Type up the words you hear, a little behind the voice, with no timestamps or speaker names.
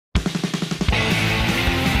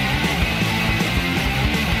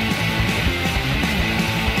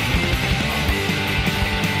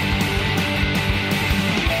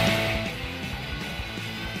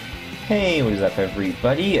Hey, what is up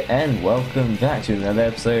everybody, and welcome back to another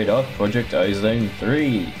episode of Project Ozone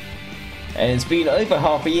 3. And it's been over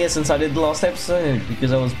half a year since I did the last episode,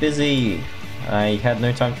 because I was busy. I had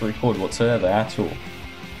no time to record whatsoever at all.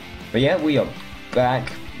 But yeah, we are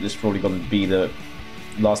back. This is probably going to be the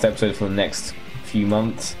last episode for the next few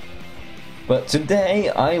months. But today,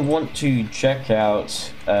 I want to check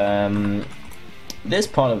out this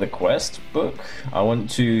part of the quest book. I want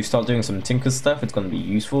to start doing some tinker stuff. It's going to be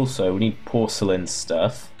useful, so we need porcelain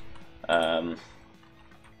stuff.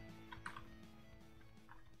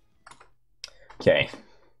 Okay.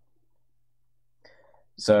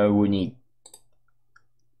 So we need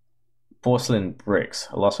porcelain bricks,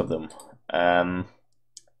 a lot of them.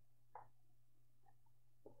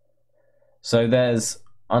 So there's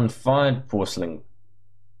unfired porcelain,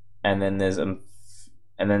 and then there's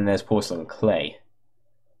porcelain clay.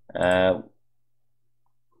 Okay,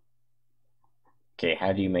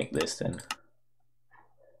 how do you make this then?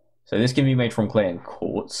 So this can be made from clay and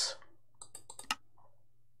quartz,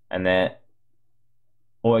 or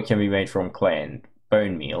it can be made from clay and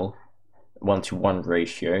bone meal, 1-to-1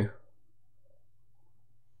 ratio,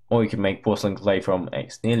 or you can make porcelain clay from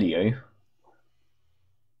ex nihilo,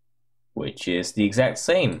 which is the exact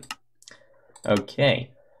same.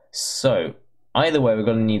 Okay, so either way, we're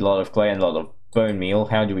going to need a lot of clay and a lot of bone meal.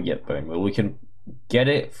 How do we get bone meal? We can get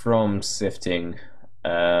it from sifting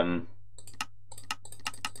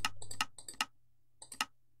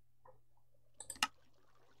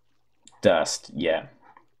dust, yeah.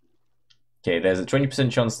 Okay, there's a 20%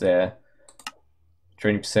 chance there.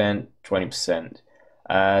 20%,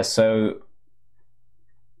 20%. So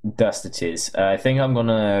dust it is. I think I'm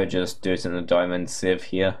gonna just do it in a diamond sieve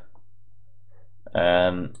here.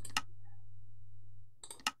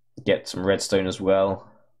 Get some redstone as well.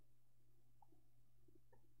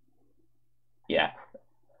 Yeah.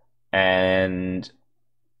 And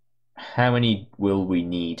how many will we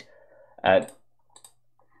need? 1,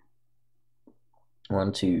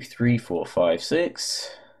 2, 3, 4, 5,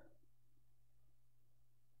 6.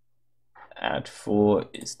 Add 4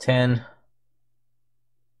 is 10.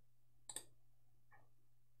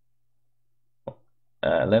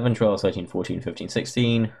 11, 12, 13, 14, 15,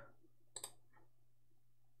 16.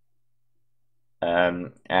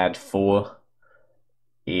 Add 4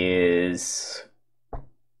 is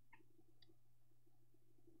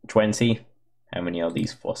 20. How many are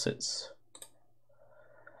these faucets?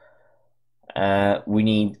 We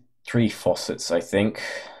need 3 faucets, I think.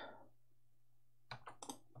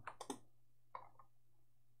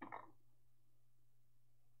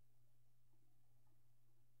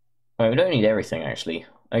 Oh, we don't need everything, actually.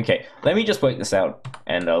 Okay, let me just work this out,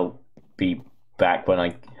 and I'll be back when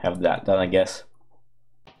I have that done, I guess.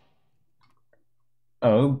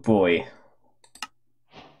 Oh boy.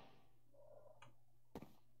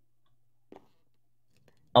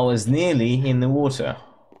 I was nearly in the water.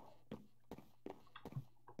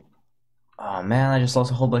 Oh man, I just lost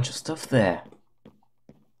a whole bunch of stuff there.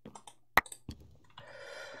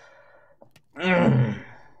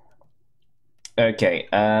 Okay,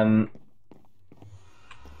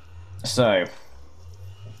 so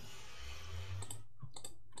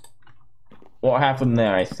what happened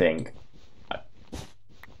there, I think?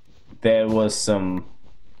 There was some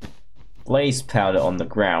blaze powder on the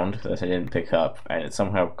ground that I didn't pick up, and it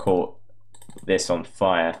somehow caught this on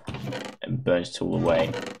fire and burned it all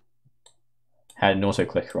away. Had an auto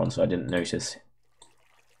clicker on, so I didn't notice.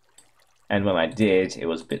 And when I did, it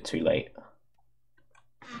was a bit too late.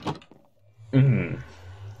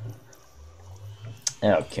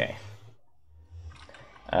 Okay.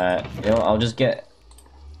 You know, I'll just get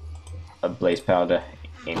a blaze powder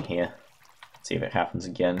in here. See if it happens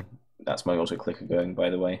again. That's my auto clicker going, by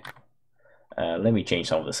the way. Let me change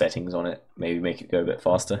some of the settings on it. Maybe make it go a bit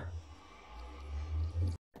faster.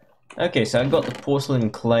 Okay, so I've got the porcelain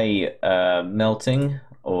clay melting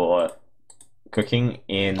or cooking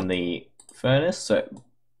in the furnace. So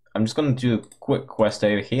I'm just going to do a quick quest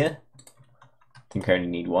over here. I think I only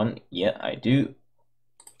need one. Yeah, I do.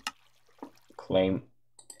 Claim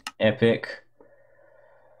epic.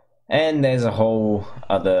 And there's a whole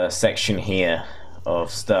other section here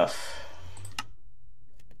of stuff.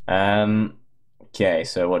 Okay,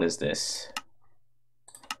 so what is this?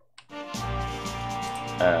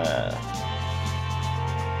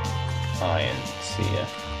 Iron tier.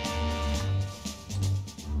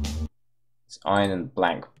 It's iron and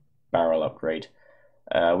blank barrel upgrade.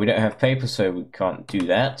 We don't have paper, so we can't do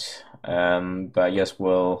that. But I guess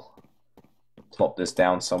we'll plop this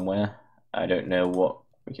down somewhere. I don't know what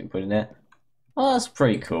we can put in there. Oh, that's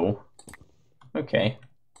pretty cool. Okay.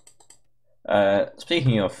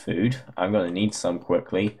 Speaking of food, I'm gonna need some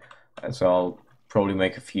quickly, so I'll probably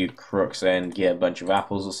make a few crooks and get a bunch of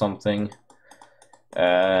apples or something.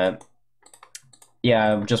 Yeah,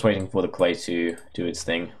 I'm just waiting for the clay to do its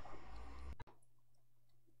thing.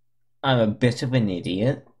 I'm a bit of an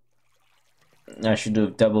idiot. I should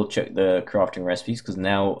have double checked the crafting recipes because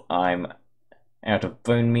now I'm out of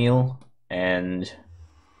bone meal and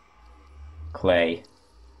clay,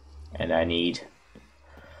 and I need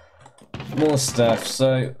more stuff,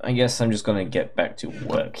 so I guess I'm just gonna get back to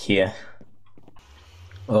work here.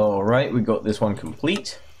 Alright, we got this one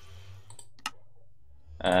complete.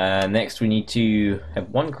 Next we need to have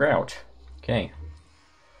one grout. Okay.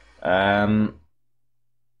 Let's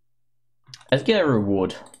get a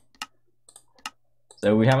reward.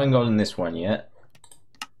 So we haven't gotten this one yet.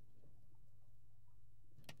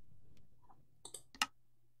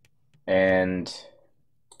 And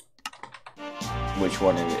which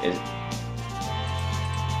one is it?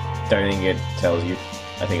 Don't think it tells you.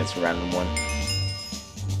 I think it's a random one.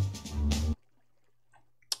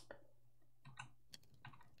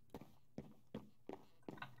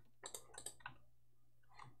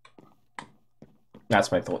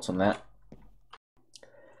 That's my thoughts on that.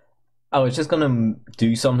 I was just gonna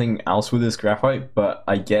do something else with this graphite, but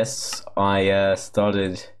I guess I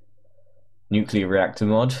started nuclear reactor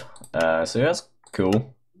mod, so that's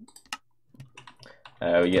cool.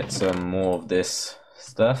 We get some more of this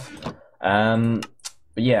stuff. But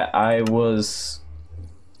yeah, I forgot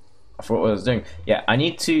what I was doing. Yeah, I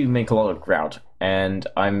need to make a lot of grout, and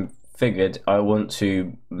I'm figured I want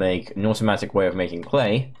to make an automatic way of making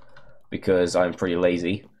clay because I'm pretty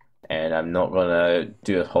lazy and I'm not gonna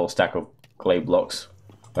do a whole stack of clay blocks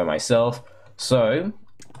by myself. So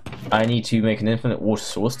I need to make an infinite water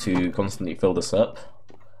source to constantly fill this up,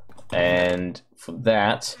 and for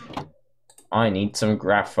that I need some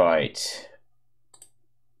graphite.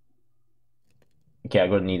 Okay, I'm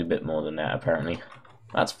gonna need a bit more than that apparently.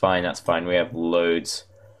 That's fine, that's fine. We have loads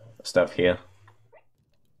of stuff here.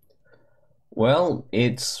 Well,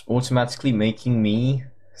 it's automatically making me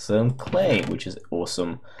some clay, which is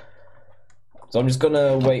awesome. So I'm just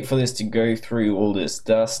gonna wait for this to go through all this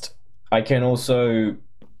dust. I can also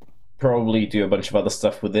probably do a bunch of other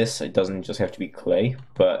stuff with this. It doesn't just have to be clay,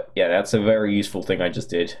 but yeah, that's a very useful thing I just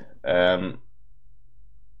did.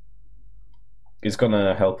 It's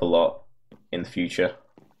gonna help a lot in the future.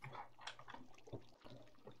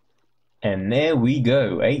 And there we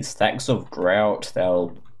go, 8 stacks of grout.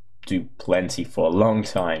 That'll do plenty for a long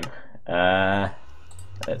time.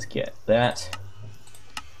 Let's get that.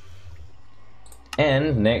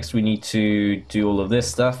 And next we need to do all of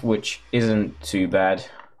this stuff, which isn't too bad.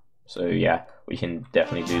 So yeah, we can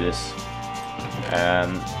definitely do this.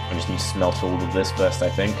 I just need to smelt all of this first, I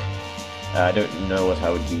think. I don't know what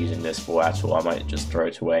I would be using this for at all. I might just throw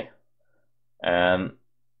it away.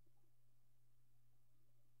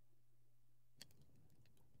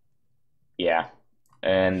 Yeah,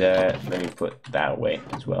 and let me put that away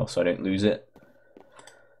as well so I don't lose it.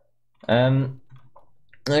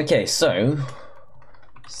 Okay, so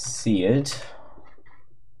seared.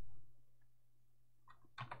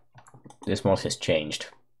 This mod has changed.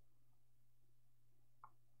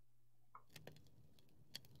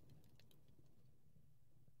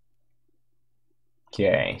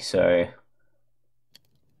 Okay, so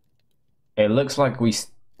it looks like we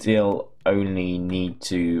still only need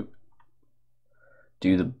to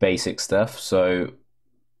do the basic stuff, so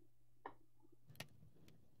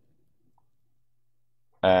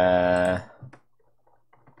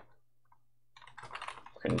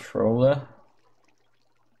controller.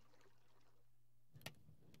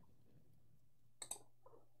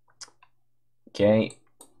 Okay.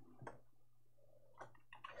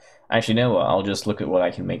 Actually, you know what? I'll just look at what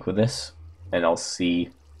I can make with this, and I'll see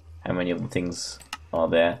how many of the things are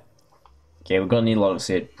there. Okay, we're gonna need a lot of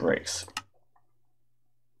seared bricks.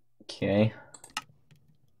 Okay.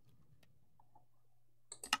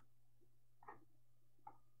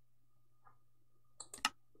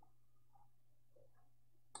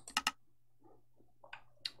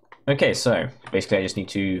 Okay, so basically I just need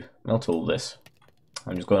to melt all this.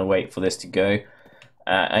 I'm just going to wait for this to go.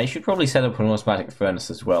 I should probably set up an automatic furnace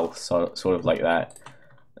as well, sort of like that.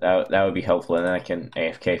 That would be helpful, and then I can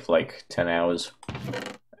AFK for like 10 hours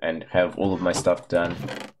and have all of my stuff done.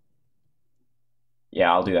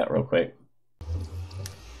 Yeah, I'll do that real quick.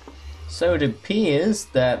 So it appears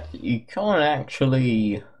that you can't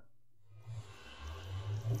actually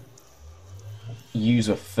use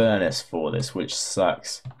a furnace for this, which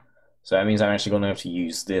sucks. So that means I'm actually going to have to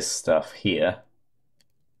use this stuff here.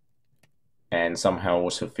 and somehow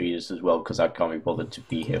also feed us as well, because I can't be bothered to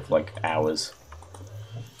be here for like hours.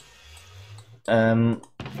 I'm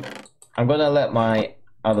gonna let my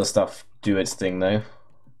other stuff do its thing though,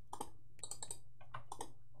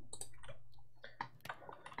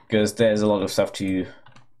 because there's a lot of stuff to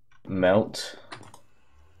melt.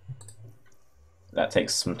 That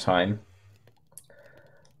takes some time.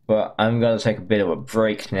 But I'm gonna take a bit of a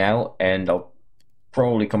break now, and I'll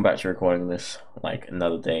probably come back to recording this like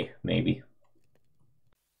another day, maybe.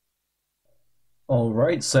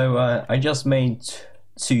 Alright, so I just made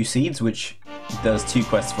 2 seeds, which does 2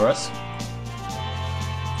 quests for us. So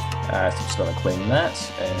I'm just gonna claim that,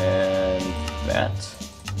 and that.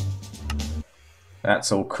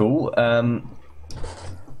 That's all cool.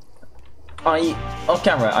 Off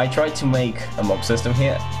camera, I tried to make a mob system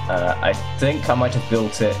here. I think I might have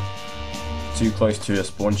built it too close to a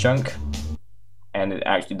spawn chunk, and it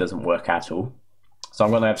actually doesn't work at all. So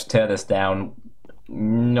I'm gonna have to tear this down.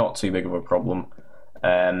 Not too big of a problem.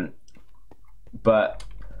 But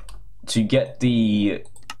to get the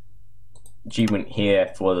achievement here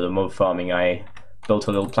for the mob farming, I built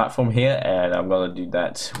a little platform here, and I'm gonna do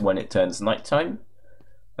that when it turns nighttime.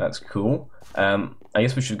 That's cool. I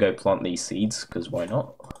guess we should go plant these seeds, because why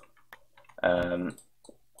not?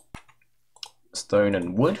 Stone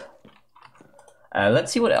and wood.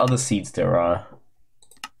 Let's see what other seeds there are.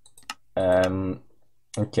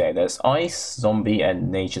 Okay, there's ice, zombie,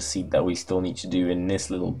 and nature seed that we still need to do in this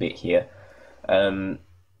little bit here.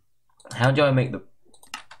 How do I make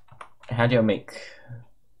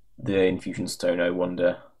the infusion stone, I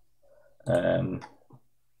wonder?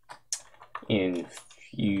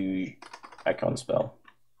 I can't spell.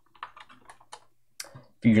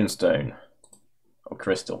 Fusion stone or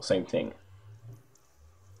crystal, same thing.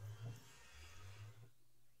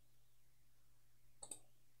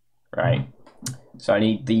 Right. So I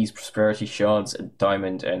need these prosperity shards, a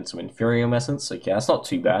diamond, and some inferium essence. Okay, that's not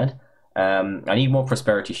too bad. I need more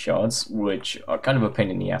prosperity shards, which are kind of a pain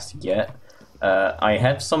in the ass to get. I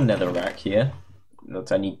have some netherrack here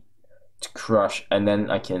that I need to crush, and then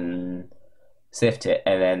I can sift it,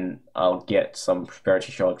 and then I'll get some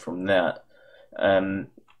prosperity shard from that.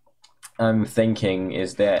 I'm thinking,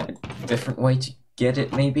 is there a different way to get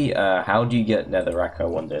it, maybe? How do you get netherrack, I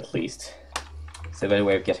wonder, at least? Is there any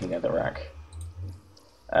way of getting netherrack?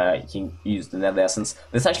 You can use the nether essence.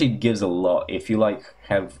 This actually gives a lot. If you like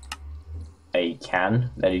have a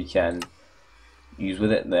can that you can use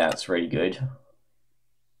with it, that's really good.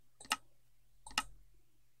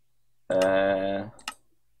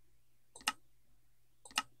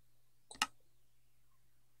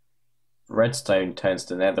 Redstone turns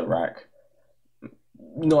to netherrack.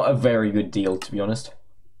 Not a very good deal, to be honest.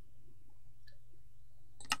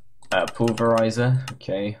 Pulverizer,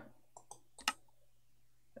 okay.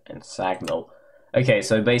 And Sagnal. Okay,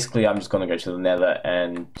 so basically I'm just gonna go to the nether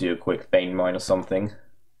and do a quick vein mine or something.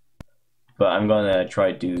 But I'm gonna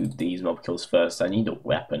try to do these mob kills first. I need a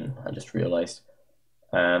weapon, I just realized.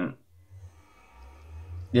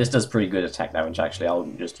 This does pretty good attack damage, actually. I'll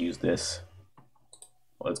just use this.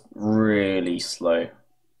 Well, it's really slow.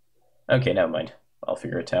 Okay, never mind. I'll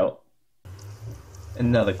figure it out.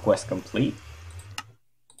 Another quest complete.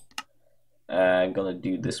 I'm gonna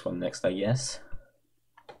do this one next, I guess.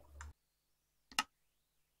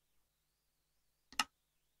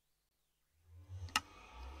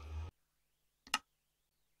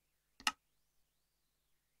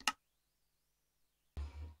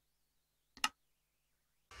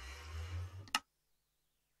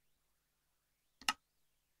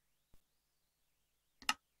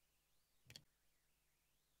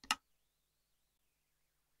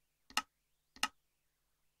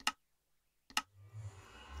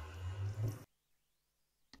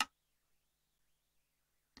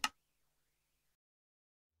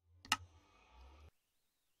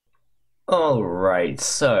 Alright,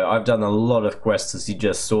 so I've done a lot of quests as you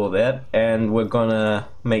just saw there, and we're gonna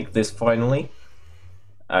make this finally.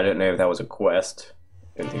 I don't know if that was a quest.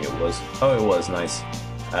 I don't think it was. Oh, it was, nice.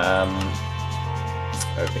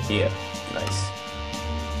 Over here, nice.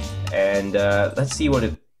 And let's see what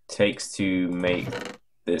it takes to make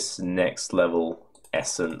this next level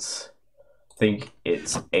essence. I think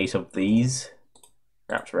it's 8 of these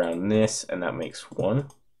wrapped around this, and that makes 1.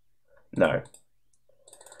 No.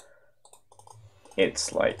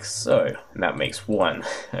 It's like so, and that makes 1.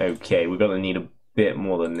 Okay, we're gonna need a bit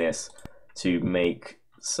more than this to make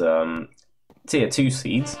some tier 2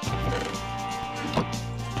 seeds.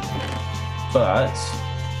 But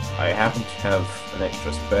I happen to have an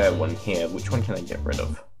extra spare one here. Which one can I get rid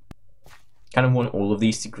of? Kind of want all of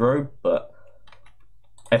these to grow, but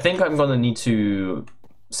I think I'm gonna need to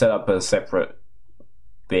set up a separate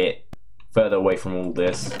bit further away from all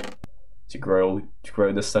this to grow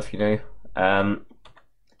this stuff, you know.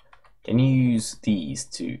 Can you use these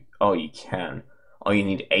to? Oh, you can. Oh, you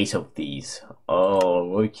need 8 of these.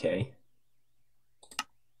 Oh, okay.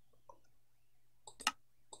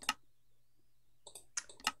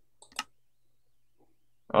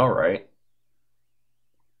 Alright.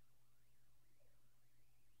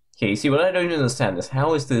 Okay, see, what I don't understand is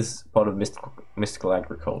how is this part of mystical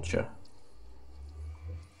agriculture?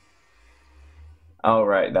 Oh,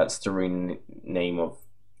 right, that's the rename of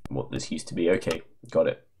what this used to be. Okay, got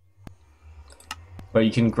it. But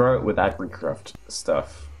you can grow it with agricraft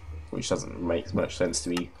stuff, which doesn't make much sense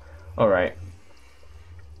to me. Alright.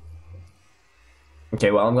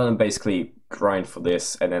 Okay, well, I'm gonna basically grind for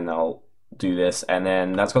this, and then I'll do this, and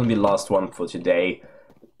then that's gonna be the last one for today,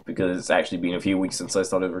 because it's actually been a few weeks since I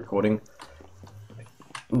started recording.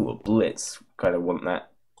 Ooh, a blitz. Kind of want that.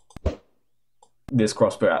 This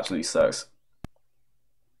crossbow absolutely sucks.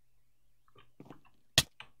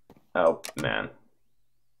 Oh, man.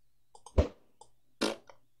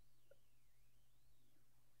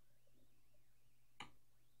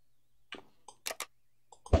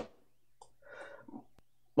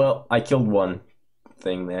 Well, I killed one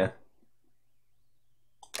thing there.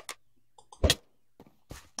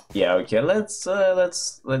 Yeah, okay, let's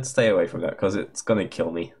stay away from that because it's gonna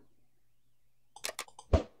kill me.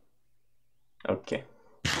 Okay.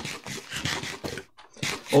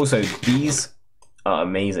 Also, these are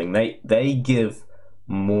amazing. They give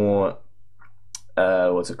more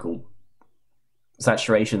what's it called?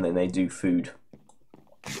 Saturation than they do food.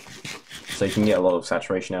 So you can get a lot of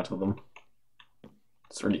saturation out of them.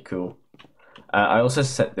 It's really cool. I also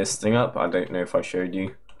set this thing up. I don't know if I showed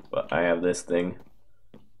you, but I have this thing.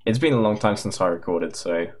 It's been a long time since I recorded,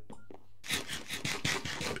 so...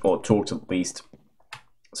 or talked at least.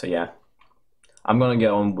 So yeah. I'm gonna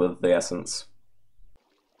get on with the essence.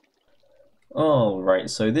 Alright,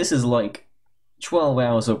 so this is like 12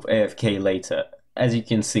 hours of AFK later. As you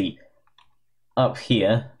can see, up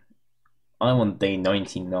here, I'm on day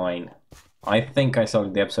 99. I think I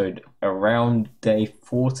started the episode around day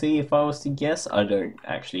 40, if I was to guess. I don't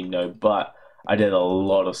actually know, but I did a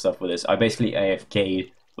lot of stuff with this. I basically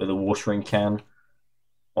AFK'd with a watering can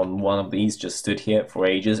on one of these, just stood here for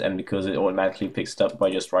ages, and because it automatically picks it up by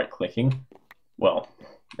just right-clicking, well,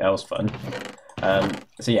 that was fun.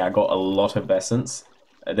 So yeah, I got a lot of essence.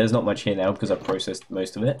 There's not much here now because I processed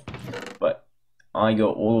most of it, but I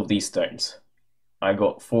got all of these stones. I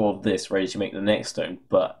got 4 of this ready to make the next stone,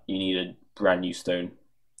 but you need a brand new stone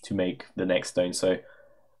to make the next stone, so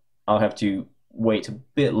I'll have to wait a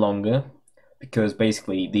bit longer because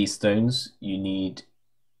basically these stones you need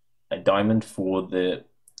a diamond for the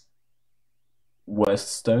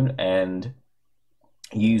worst stone and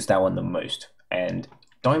use that one the most, and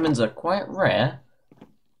diamonds are quite rare,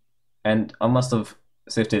 and I must have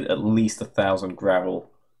sifted at least 1,000 gravel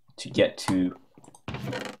to get to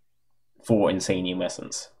 4 Insanium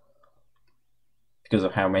essence because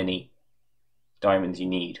of how many diamonds you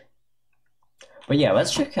need. But yeah,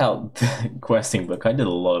 let's check out the questing book. I did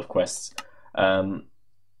a lot of quests.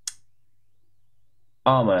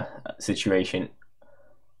 Armor situation.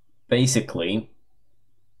 Basically,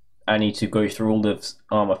 I need to go through all this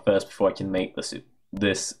armor first before I can make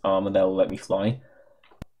this armor that will let me fly.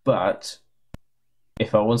 But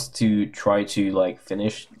if I was to try to like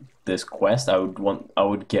finish this quest, I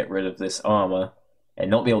would get rid of this armor and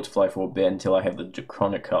not be able to fly for a bit until I have the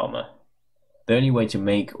draconic armor. The only way to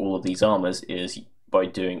make all of these armors is by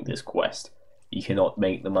doing this quest. You cannot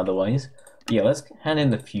make them otherwise. But yeah, let's hand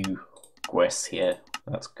in a few quests here.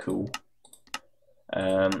 That's cool.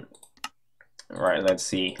 Right, let's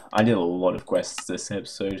see. I did a lot of quests this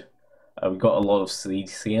episode. We got a lot of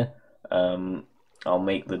seeds here. I'll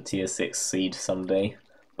make the tier 6 seed someday,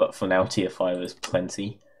 but for now tier 5 is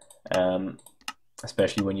plenty.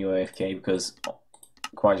 Especially when you're AFK, because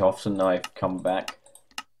quite often I've come back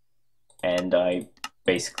and I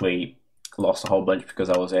basically lost a whole bunch because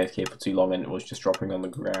I was AFK for too long and it was just dropping on the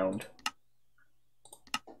ground.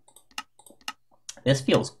 This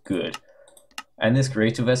feels good. And this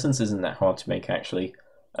creative essence isn't that hard to make, actually.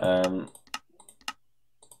 I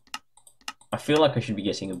feel like I should be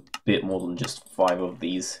getting a bit more than just 5 of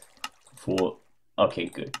these for... Okay,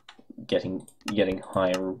 good. Getting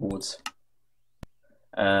higher rewards.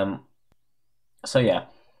 So yeah,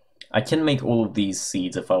 I can make all of these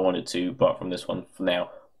seeds if I wanted to, apart from this one for now.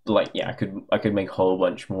 Like, yeah, I could make a whole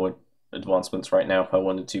bunch more advancements right now if I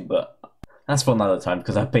wanted to, but that's for another time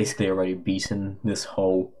because I've basically already beaten this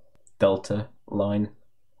whole delta line.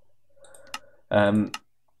 So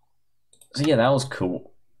yeah, that was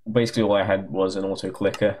cool. basically all I had was an auto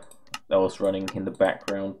clicker that was running in the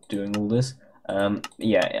background doing all this.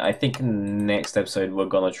 Yeah, I think in the next episode we're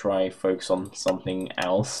gonna try focus on something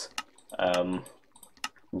else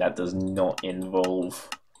that does not involve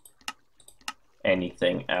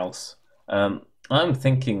anything else. I'm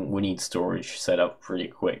thinking we need storage set up pretty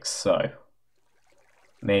quick, so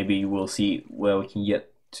maybe we'll see where we can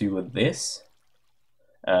get to with this.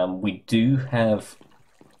 We do have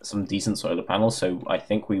some decent solar panels, so I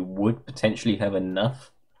think we would potentially have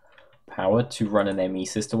enough power to run an ME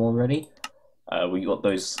system already. We got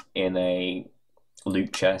those in a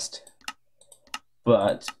loot chest,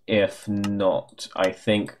 but if not, I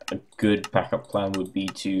think a good backup plan would be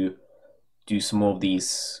to do some more of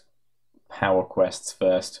these power quests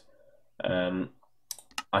first.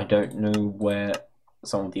 I don't know where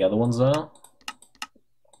some of the other ones are,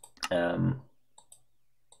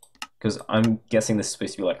 because I'm guessing this is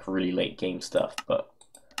supposed to be like really late game stuff, but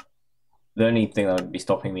the only thing that would be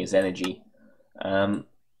stopping me is energy.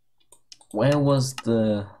 Where was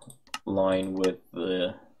the line with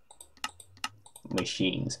the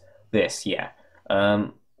machines? This, yeah.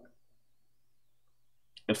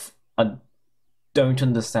 If I don't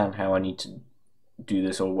understand how I need to do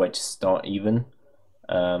this or where to start even.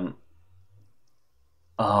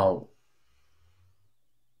 Oh.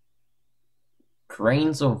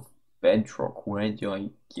 Grains of bedrock, where do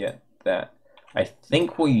I get that? I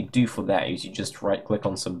think what you do for that is you just right click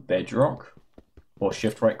on some bedrock, or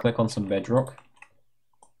shift right click on some bedrock.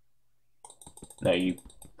 No, you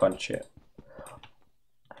punch it.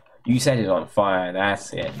 You set it on fire,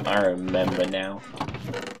 that's it. I remember now.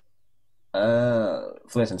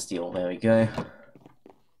 Flint and steel, there we go.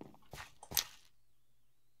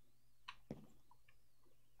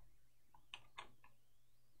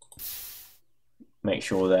 Make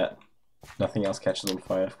sure that nothing else catches on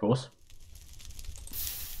fire, of course.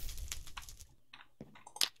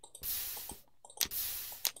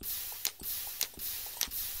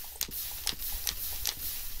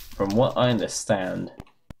 From what I understand,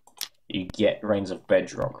 you get grains of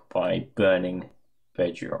bedrock by burning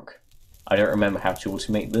bedrock. I don't remember how to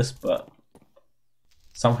automate this, but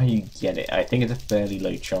somehow you get it. I think it's a fairly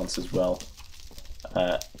low chance as well.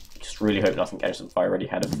 Just really hope nothing catches on fire. I already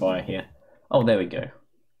had a fire here. Oh, there we go.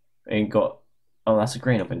 It got... Oh, that's a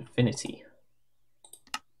grain of infinity.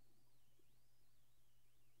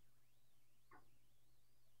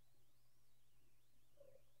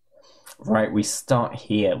 Right, we start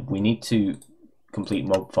here. We need to complete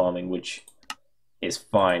mob farming, which is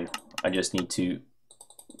fine. I just need to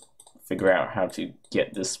figure out how to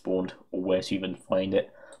get this spawned or where to even find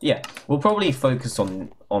it. Yeah, we'll probably focus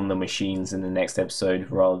on the machines in the next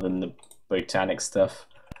episode rather than the botanic stuff.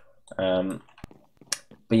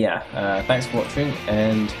 But yeah, thanks for watching,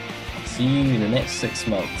 and see you in the next 6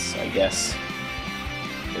 months, I guess.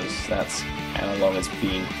 Because that's how long it's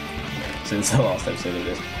been since the last episode of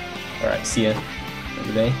this. Alright, see ya. Have a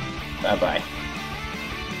good day. Bye bye.